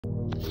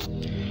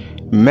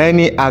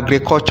Many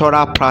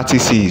agricultural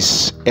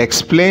practices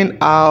explain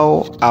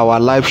how our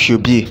life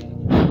should be,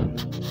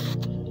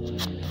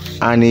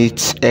 and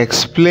it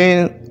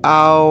explains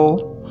how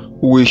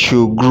we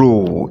should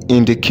grow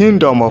in the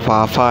kingdom of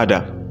our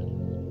Father.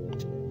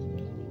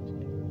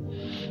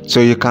 So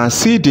you can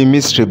see the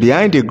mystery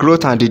behind the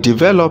growth and the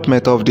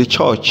development of the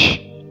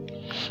church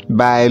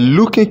by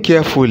looking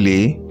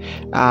carefully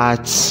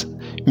at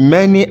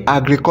many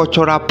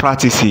agricultural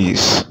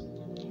practices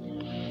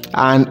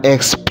and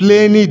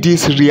explaining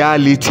these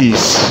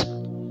realities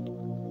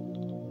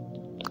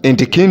in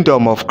the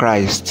kingdom of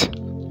Christ.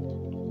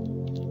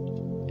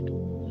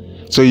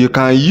 So you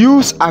can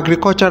use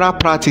agricultural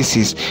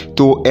practices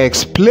to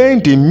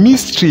explain the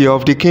mystery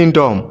of the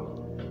kingdom.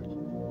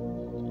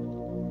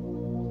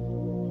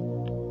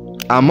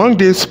 Among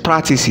these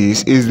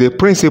practices is the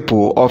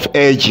principle of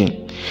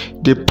hedging.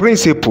 The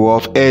principle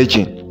of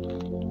hedging.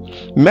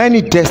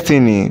 Many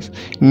destinies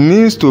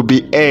needs to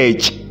be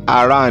hedged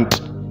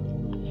around.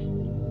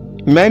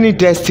 Many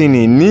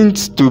destiny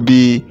needs to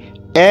be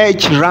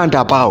hedged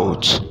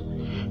roundabout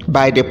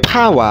by the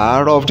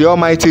power of the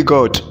Almighty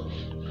God.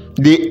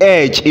 The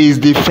hedge is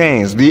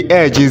defense. The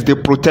hedge is the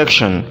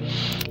protection.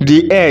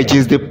 The hedge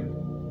is the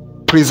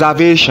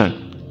preservation.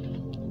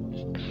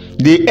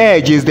 The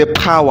hedge is the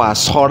power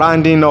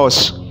surrounding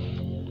us,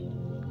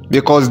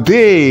 because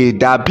they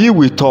that be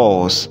with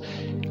us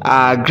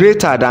are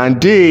greater than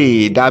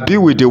they that be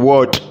with the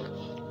world.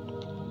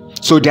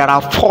 So there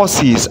are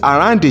forces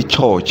around the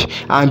church,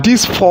 and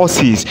these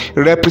forces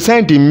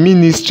represent the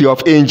ministry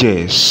of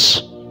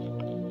angels.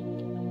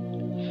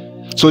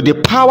 So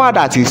the power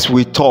that is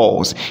with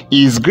us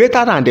is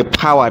greater than the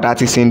power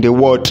that is in the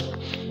world.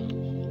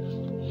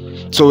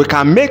 So we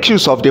can make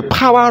use of the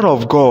power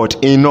of God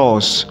in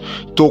us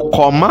to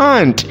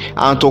command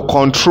and to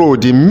control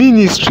the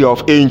ministry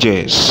of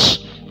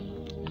angels.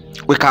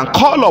 We can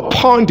call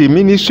upon the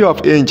ministry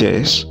of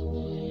angels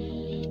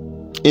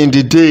in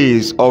the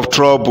days of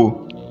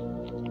trouble.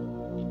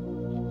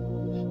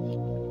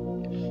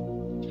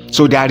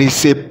 So there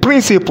is a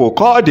principle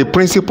called the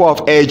principle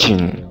of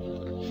hedging.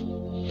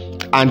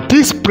 And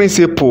this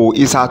principle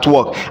is at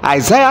work.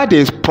 Isaiah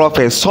the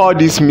prophet saw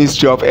this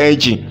mystery of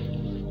hedging.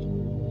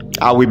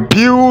 I will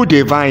build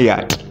a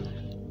vineyard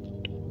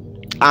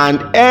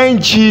and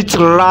hedge it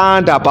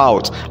round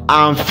about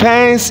and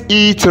fence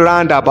it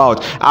round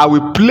about. I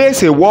will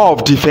place a wall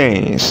of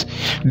defense.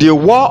 The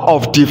wall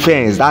of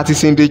defense that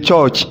is in the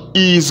church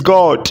is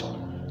God.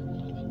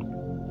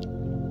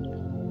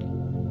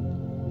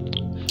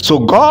 So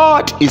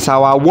God is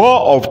our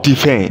wall of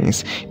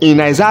defense.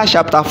 In Isaiah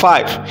chapter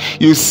 5,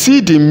 you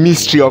see the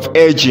mystery of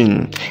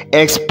hedging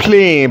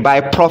explained by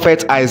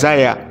prophet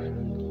Isaiah.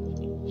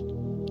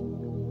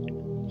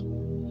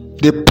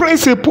 The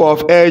principle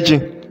of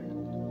hedging.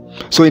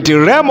 So in the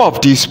realm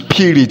of the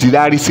spirit,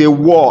 there is a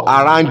wall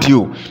around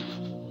you,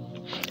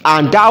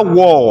 and that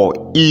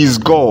wall is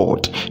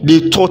God.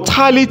 The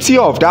totality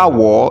of that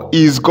wall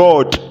is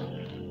God.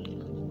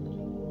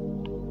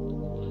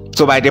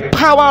 So by the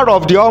power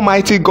of the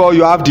Almighty God,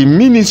 you have the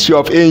ministry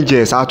of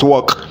angels at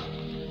work.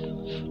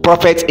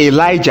 Prophet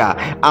Elijah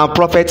and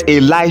prophet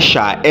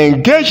Elisha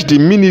engaged the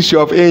ministry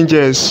of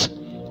angels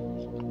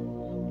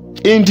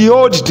in the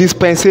old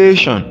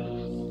dispensation.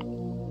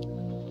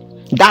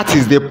 That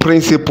is the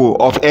principle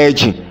of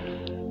hedging.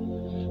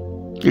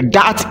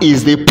 That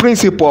is the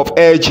principle of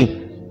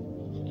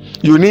hedging.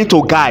 You need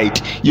to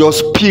guide your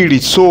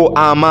spirit, soul,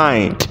 and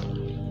mind.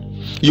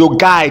 You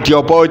guide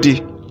your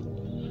body,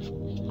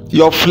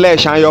 your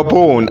flesh, and your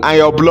bone, and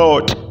your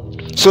blood,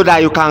 so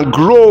that you can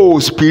grow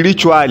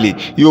spiritually,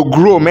 you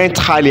grow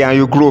mentally, and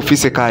you grow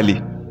physically.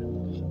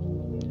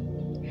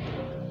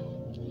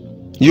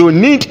 You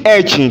need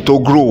hedging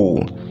to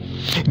grow.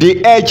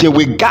 The edge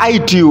will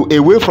guide you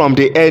away from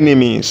the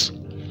enemies.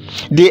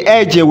 The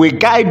edge will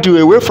guide you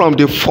away from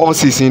the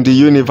forces in the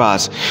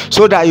universe,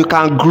 so that you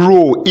can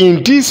grow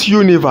in this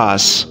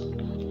universe.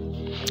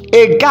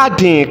 A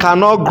garden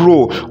cannot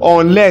grow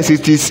unless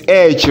it is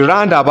edged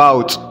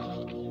roundabout.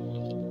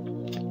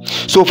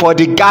 So for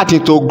the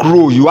garden to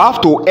grow, you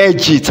have to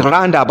edge it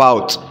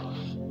roundabout.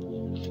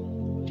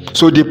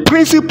 So the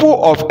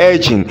principle of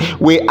hedging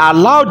will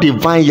allow the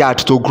vineyard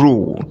to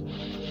grow.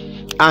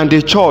 And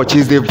the church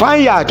is the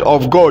vineyard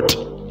of God.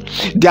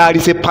 There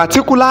is a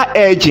particular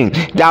hedging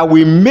that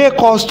will make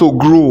us to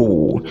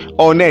grow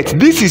on earth.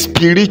 This is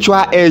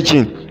spiritual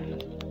hedging.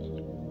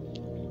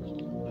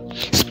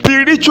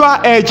 Spiritual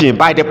hedging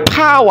by the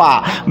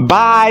power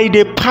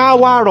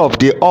of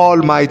the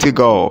Almighty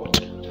God.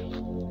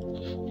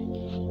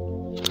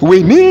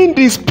 We need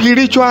this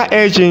spiritual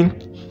hedging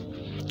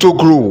to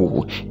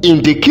grow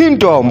in the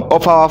kingdom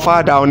of our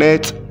Father on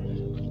earth.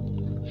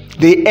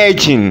 The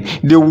hedging,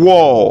 the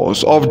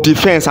walls of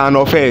defense and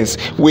offense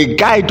will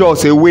guide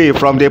us away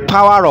from the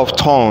power of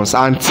thorns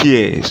and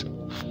tears.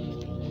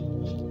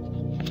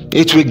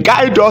 It will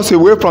guide us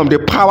away from the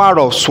power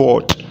of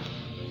sword.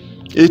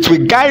 It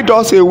will guide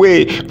us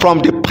away from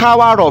the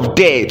power of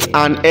death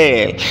and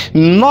hell.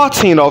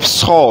 Nothing of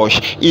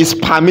such is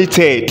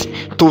permitted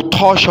to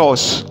touch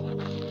us.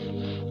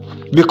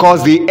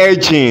 because the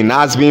hedging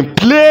has been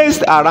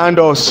placed around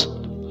us.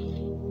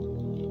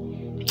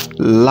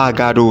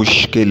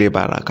 Lagadosh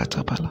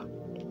kelebarakatabala.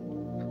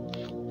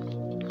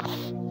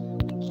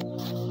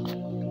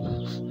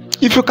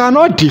 If you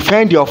cannot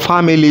defend your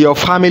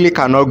family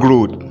cannot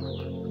grow.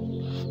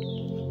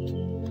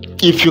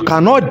 If you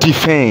cannot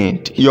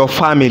defend your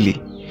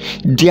family,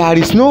 there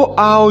is no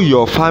how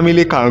your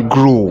family can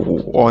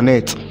grow on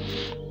it.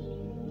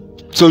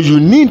 So you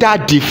need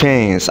that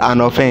defense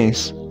and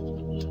offense.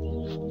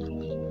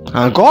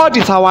 And God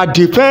is our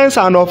defense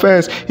and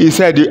offense. He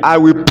said, I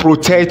will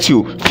protect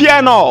you.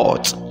 Fear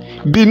not.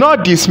 Be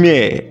not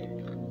dismayed.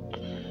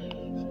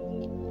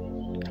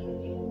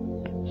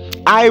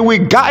 I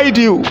will guide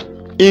you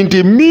in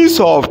the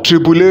midst of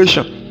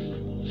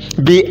tribulation.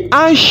 Be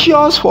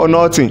anxious for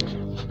nothing.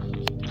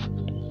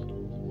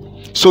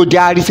 So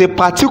there is a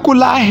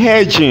particular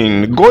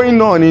hedging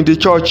going on in the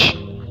church.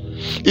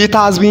 It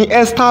has been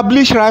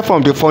established right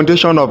from the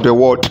foundation of the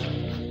world.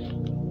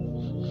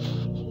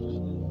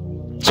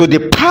 So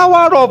the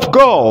power of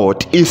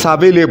God is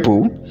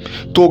available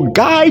to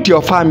guide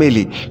your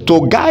family,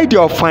 to guide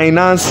your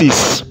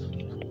finances,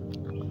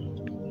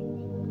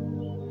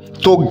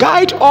 to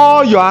guide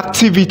all your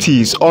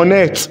activities on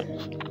earth.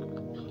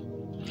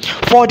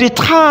 For the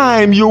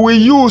time you will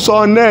use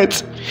on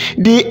earth,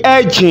 the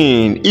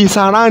hedging is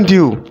around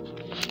you.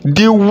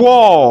 The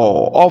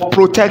wall of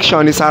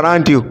protection is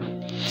around you.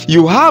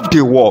 You have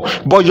the wall,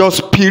 but your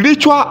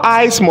spiritual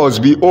eyes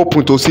must be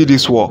open to see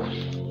this wall.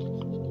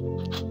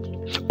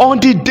 On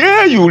the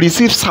day you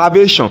receive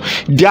salvation,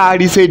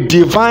 there is a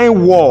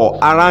divine wall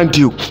around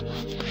you,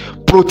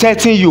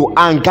 protecting you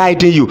and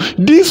guiding you.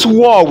 This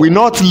wall will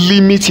not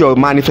limit your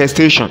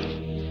manifestation.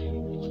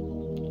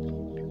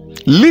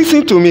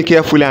 Listen to me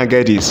carefully and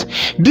get this.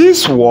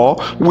 This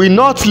wall will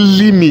not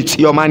limit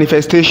your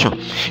manifestation.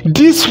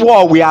 This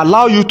wall will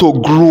allow you to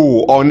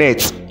grow on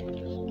it.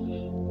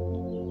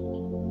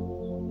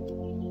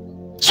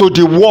 So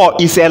the wall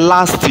is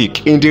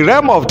elastic in the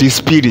realm of the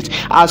spirit.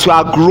 As you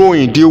are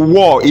growing, the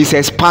wall is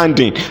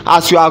expanding.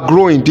 As you are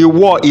growing, the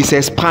wall is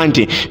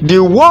expanding. The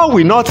wall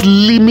will not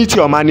limit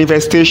your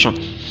manifestation.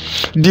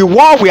 The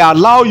wall will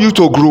allow you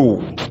to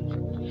grow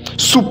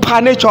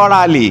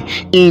supernaturally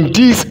in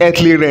this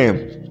earthly realm.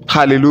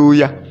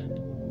 Hallelujah.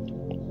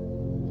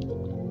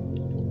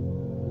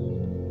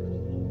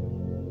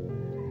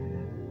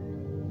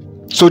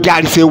 So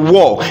there is a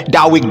wall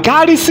that will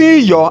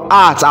garrison your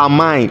heart and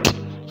mind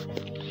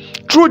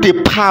through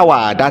the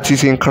power that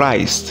is in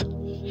Christ.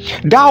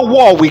 That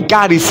wall will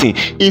garrison.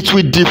 It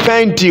will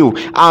defend you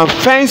and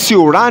fence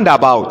you round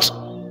about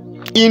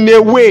in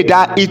a way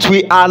that it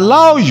will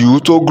allow you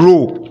to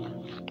grow.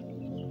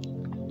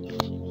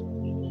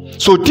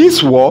 So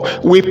this wall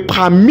will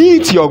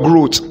permit your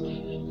growth.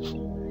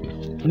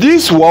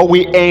 This wall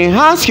will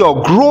enhance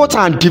your growth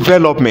and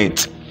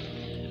development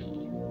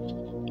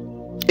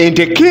in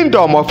the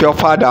kingdom of your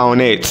Father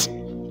on earth.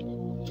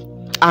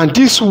 And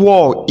this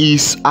wall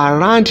is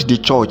around the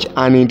church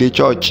and in the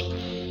church.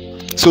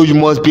 So you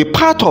must be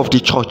part of the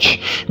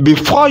church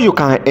before you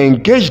can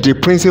engage the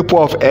principle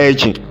of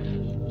hedging.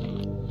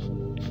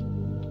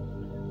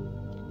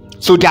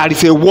 So there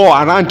is a wall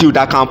around you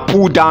that can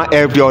pull down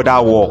every other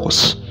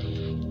walls.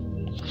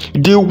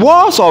 The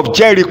walls of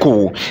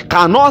Jericho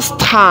cannot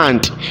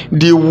stand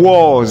the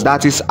walls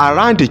that is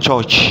around the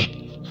church.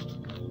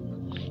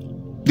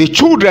 The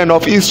children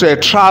of Israel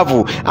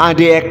travel and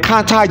they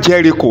encounter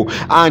Jericho,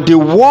 and the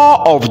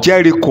wall of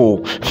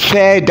Jericho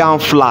fell down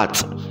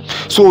flat.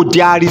 So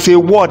there is a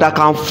wall that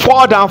can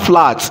fall down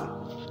flat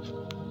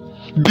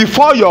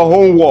before your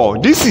own wall.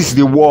 This is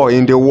the wall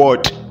in the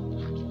world.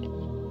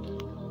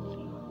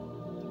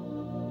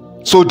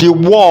 So the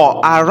wall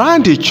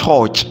around the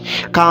church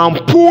can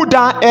pull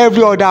down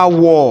every other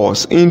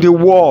walls in the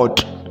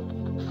world.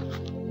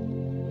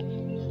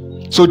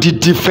 So the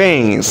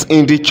defense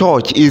in the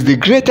church is the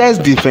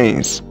greatest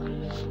defense.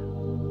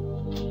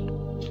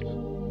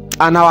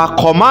 And our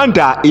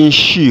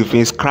commander-in-chief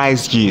is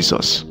Christ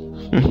Jesus.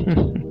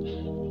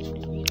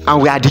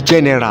 And we are the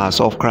generals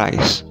of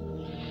Christ,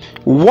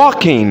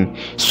 working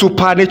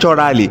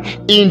supernaturally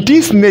in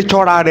this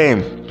natural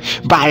realm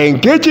by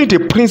engaging the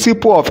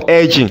principle of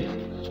hedging.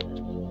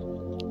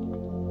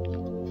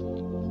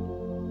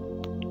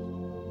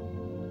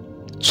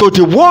 So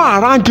the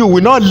wall around you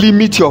will not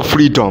limit your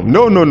freedom.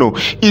 No.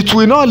 It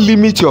will not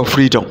limit your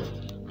freedom.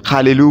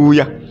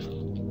 Hallelujah.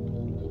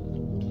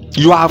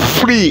 You are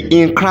free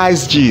in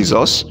Christ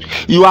Jesus.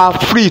 You are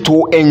free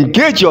to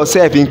engage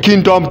yourself in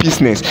kingdom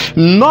business,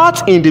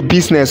 not in the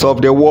business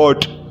of the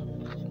world.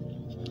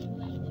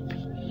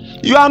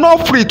 You are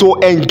not free to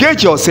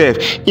engage yourself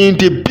in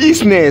the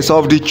business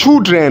of the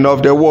children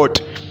of the world.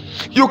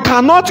 You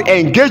cannot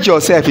engage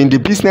yourself in the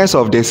business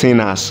of the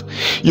sinners.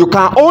 You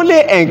can only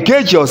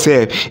engage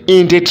yourself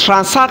in the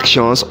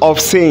transactions of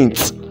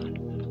saints.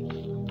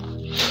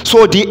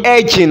 So the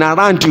hedging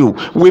around you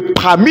will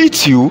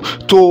permit you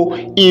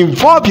to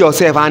involve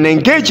yourself and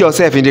engage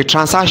yourself in the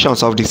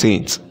transactions of the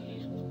saints.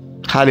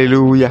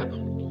 Hallelujah.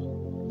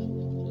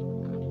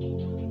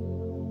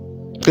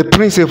 The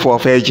principle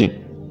of hedging.